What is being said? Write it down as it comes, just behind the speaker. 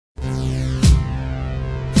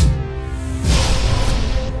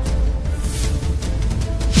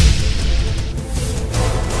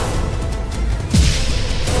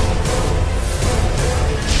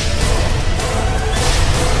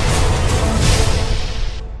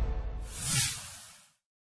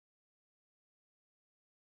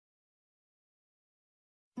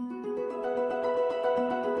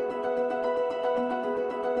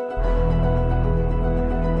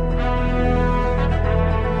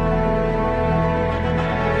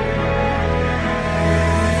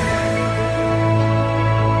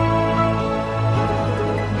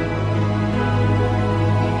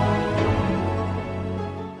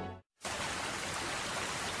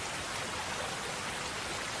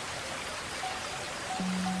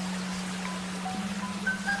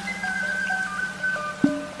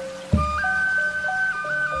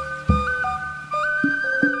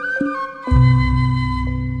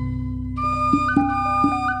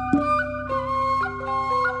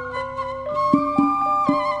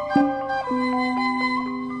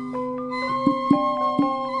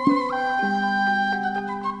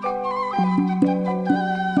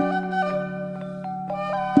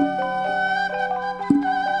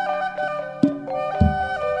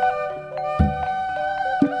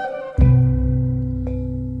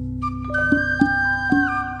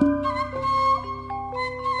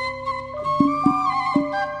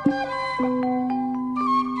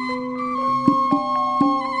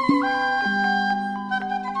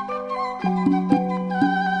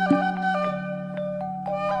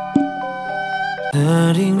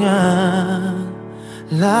Teringatlah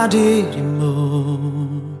dirimu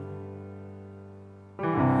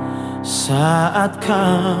saat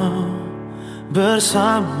kau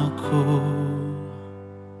bersamaku,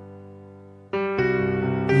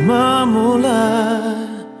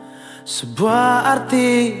 memulai sebuah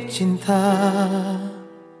arti cinta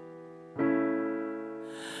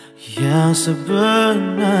yang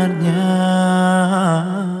sebenarnya,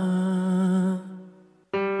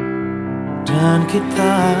 dan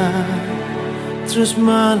kita terus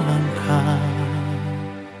melangkah.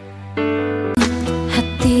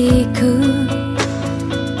 Hatiku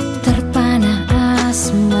terpana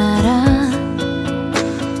asmara,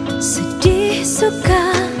 sedih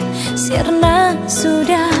suka sirna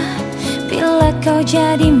sudah bila kau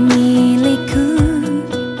jadi milikku.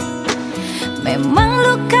 Memang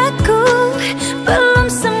lukaku belum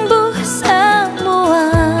sembuh semua.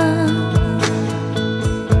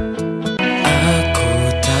 Aku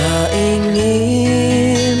tak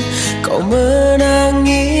ingin kau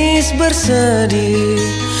menangis bersedih,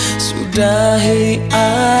 sudahi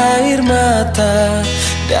air mata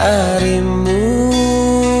darimu.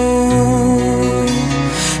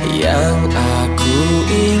 Yang aku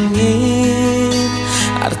ingin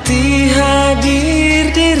arti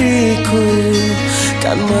hadir diriku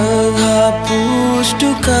kan menghapus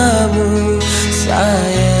dukamu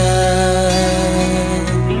sayang.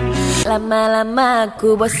 Lama-lama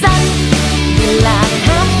aku bosan bila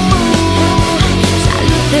kamu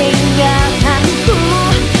selalu tinggalkanku,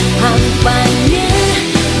 hampanya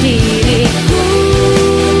diriku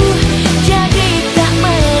jadi tak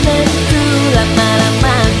menentu.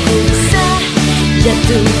 Lama-lama aku bisa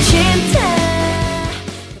jatuh cinta.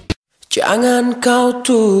 Jangan kau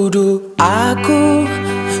tuduh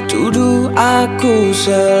aku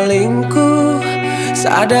selingkuh.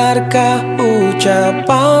 Sadarkah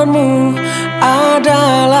ucapanmu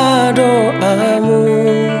adalah doamu?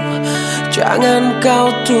 Jangan kau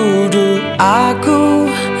tuduh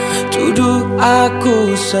aku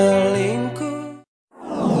selingkuh.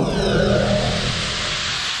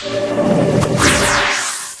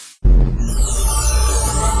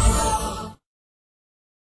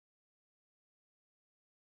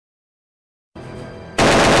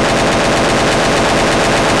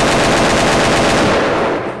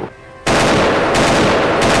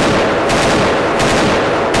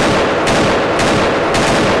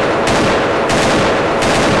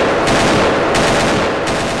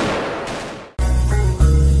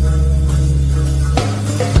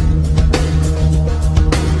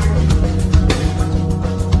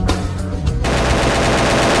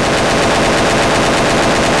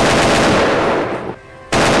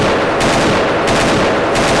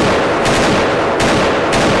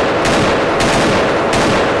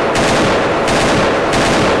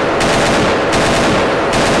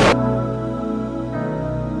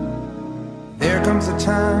 A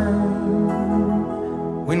time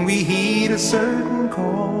when we heed a certain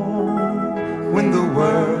call, when the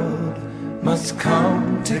world must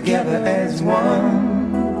come together as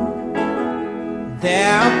one.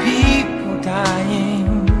 There are people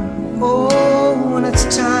dying. Oh, when it's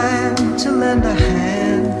time to lend a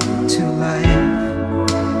hand to life,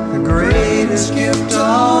 the greatest gift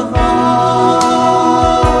of all.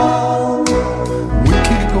 We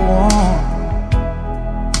can't go on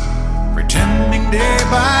pretending day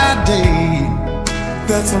by day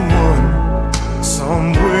that someone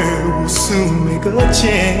somewhere will soon make a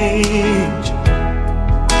change.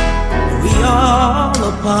 We all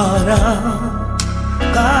a part of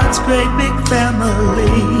God's great big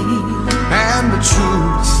family, and the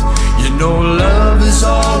truth, you know, love is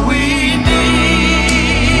all we need.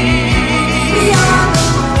 We are the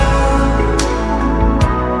world,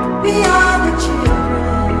 we are the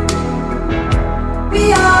children, we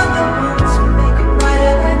are the ones who make a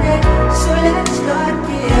brighter day. So let's start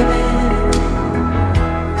giving.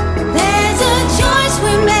 There's a choice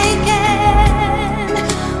we're making.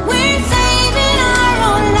 We're saving our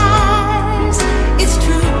own lives. It's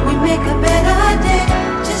true, we make a better day,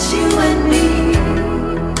 just you and me.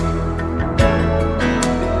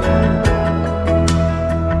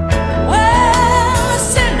 Well,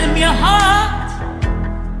 send them your heart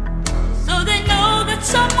so they know that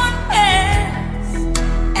someone cares,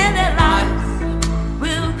 and their lives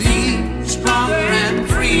will Be stronger and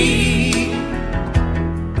free,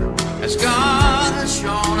 as God has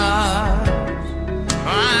shown us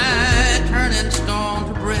by turning stone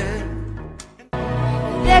to bread.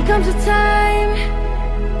 There comes a time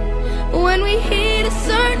when we heed a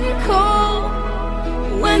certain call,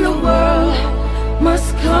 when the world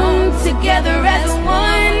must come together as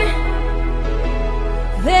one.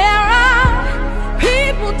 There are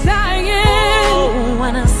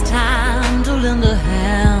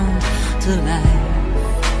to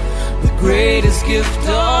life, the greatest gift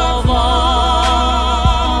of all.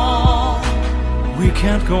 We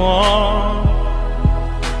can't go on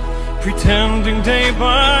pretending day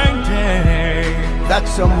by day that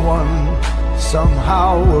someone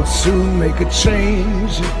somehow will soon make a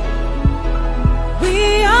change.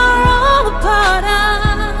 We are all a part of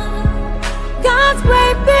God's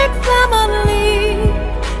great big family,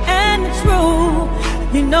 and it's true,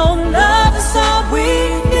 you know, love is all we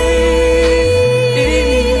need.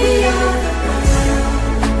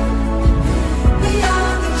 We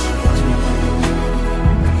are the children.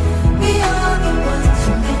 We are the ones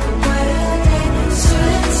who make a brighter day. So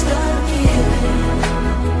let's start giving.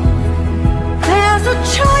 There's a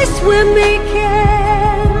choice we're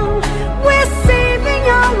making. We're saving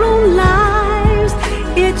our own lives.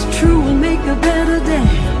 It's true, we'll make a better day,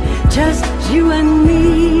 just you and me.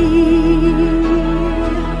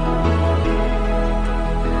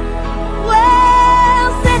 Well,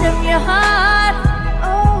 send them your heart,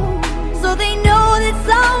 oh, so they know that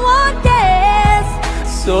someone cares.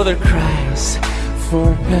 So their cries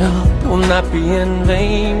for help will not be in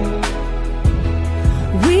vain.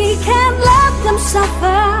 We can't let them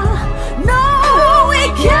suffer. No, we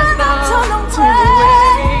cannot turn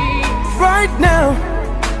away. Right now,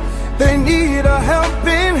 they need a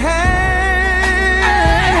helping hand.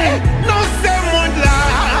 No someone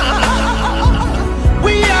lie.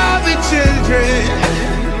 We are the children.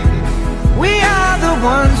 We are the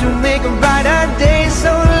ones who make a brighter day.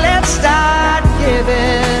 So let's start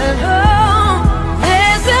giving. Oh,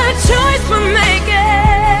 there's a choice we're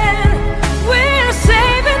making. We're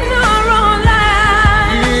saving our own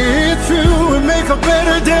lives. It's true, we make a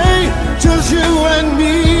better day, just you and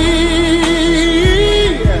me.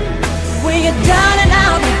 When you're down and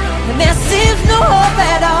out, and there seems no hope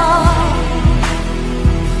at all.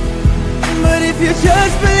 But if you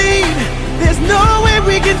just believe, there's no way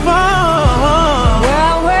we can fall.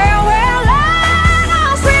 Well,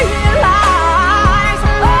 I'll see your lies.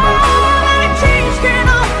 Oh, and change can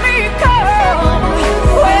only come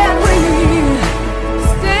when we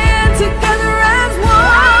stand together as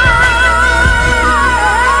one.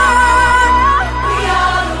 We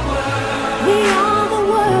are the world. We are the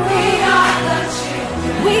world. We are the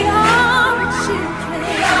children. We are the children.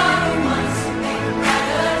 We are the ones who make a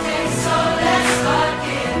brighter day. So let's start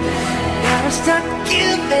giving. Gotta start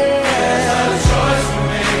giving.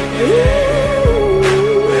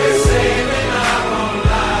 We're saving our own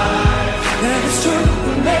lives. That is true.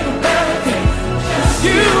 We make a better day. Just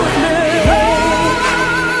You and me.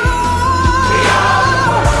 We are the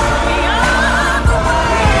world. We are the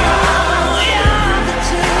world. We are the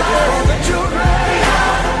children. The children.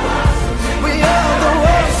 We are the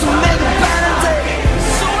ones who make a better day.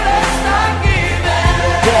 So let's start giving.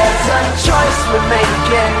 There's a choice we're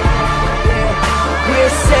making.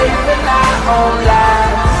 We're saving our own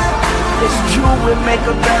lives. It's true, we make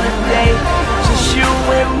a better day. Just you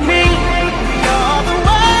and me. We are the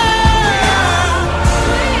world.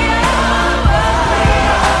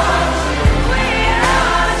 We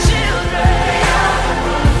are children.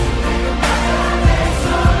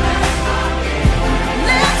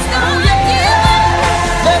 Let's start giving.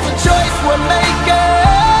 There's a choice we're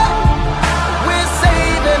making. We're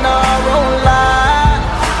saving our own lives.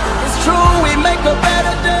 It's true, we make a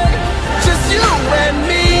better day. Just you and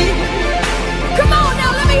me. Come on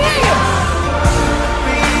now, let me hear you.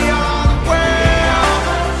 We are the world.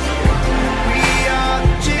 We are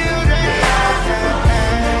the children. Let's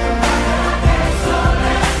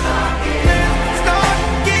start giving.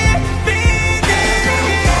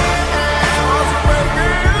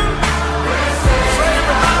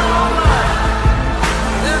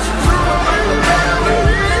 It's true, we make a better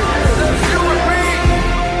day. Just you and me.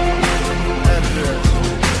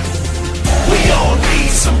 We all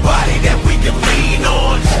need somebody that we can lean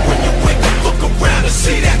on. When you wake up, look around and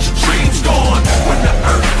see that your dream's gone. When the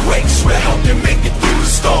earth quakes, we'll help you make it through the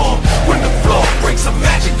storm. When the floor breaks,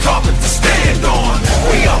 imagine carpet to stand on.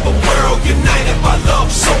 We are the world united by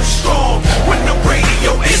love so strong. When the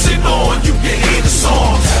radio isn't on, you can hear the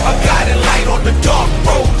song. A guiding light on the dark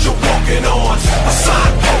road you're walking on. A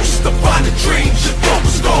signpost to find the dreams you thought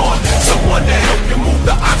was gone. Someone to help you move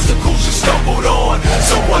the obstacles you stumbled on.